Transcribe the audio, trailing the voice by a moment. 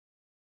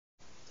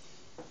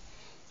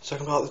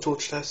Second part of the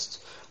torch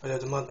test, I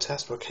did the mud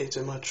test by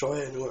Kato Mud Try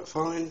and it worked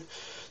fine.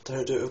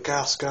 Don't do it with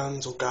gas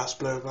guns or gas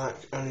blowback,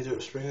 only do it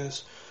with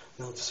springers.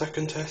 Now the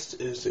second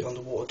test is the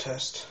underwater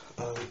test.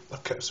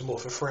 I've kept some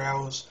water for 3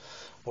 hours,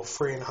 or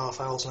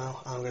 3.5 hours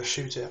now, and I'm going to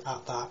shoot it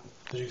at that.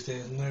 As you can see,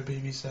 there's no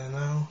BBs there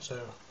now,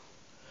 so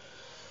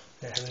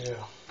yeah, here we go.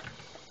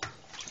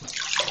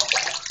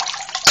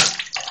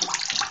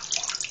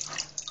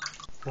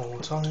 One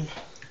more time.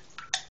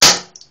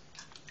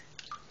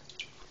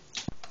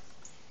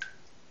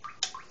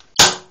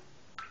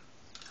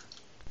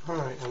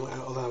 Alright, and we're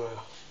out of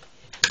ammo.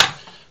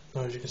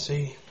 Now as you can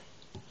see,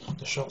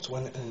 the shots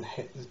went and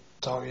hit the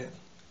target.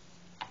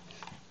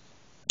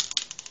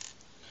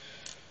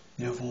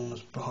 The other one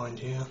was behind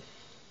here.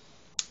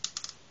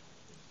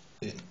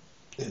 It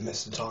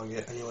missed the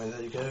target. Anyway,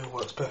 there you go,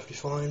 works perfectly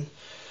fine.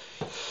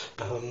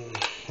 I'm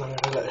going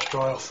to let it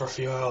dry off for a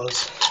few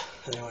hours.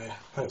 Anyway,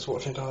 thanks for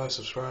watching guys,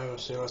 subscribe, I'll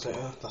see you guys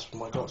later. That's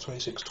my Glock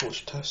 26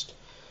 torch test.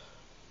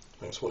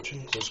 Thanks for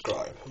watching,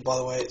 subscribe. And by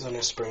the way, it's only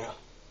a Springer.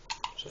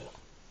 So.